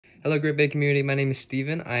Hello, Great Bay community. My name is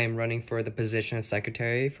Steven. I am running for the position of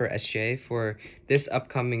Secretary for SGA for this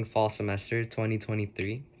upcoming fall semester,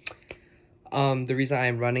 2023. The reason I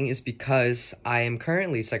am running is because I am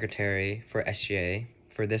currently Secretary for SGA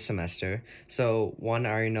for this semester. So, one,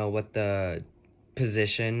 I already know what the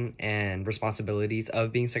position and responsibilities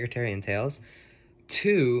of being Secretary entails.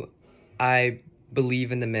 Two, I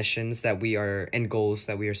believe in the missions that we are and goals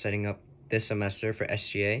that we are setting up this semester for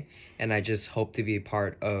SGA, and I just hope to be a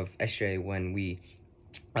part of SGA when we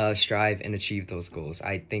strive and achieve those goals.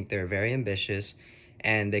 I think they're very ambitious,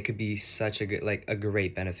 and they could be such a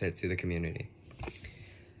great benefit to the community.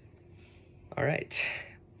 All right,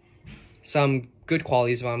 some good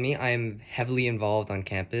qualities about me. I am heavily involved on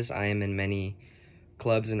campus. I am in many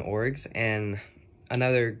clubs and orgs, and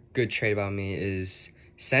another good trait about me is,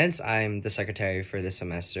 since I'm the secretary for this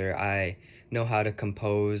semester, I know how to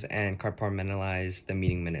compose and compartmentalize the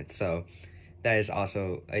meeting minutes. So that is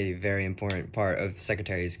also a very important part of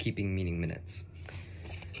secretaries, keeping meeting minutes.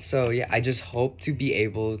 So yeah, I just hope to be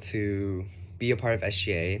able to be a part of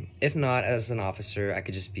SGA. If not as an officer, I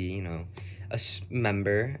could just be, a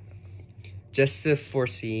member, just to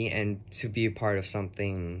foresee and to be a part of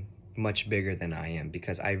something much bigger than I am,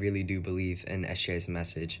 because I really do believe in SGA's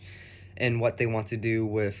message and what they want to do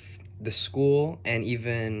with the school, and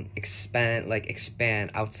even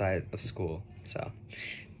expand outside of school. So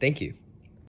thank you.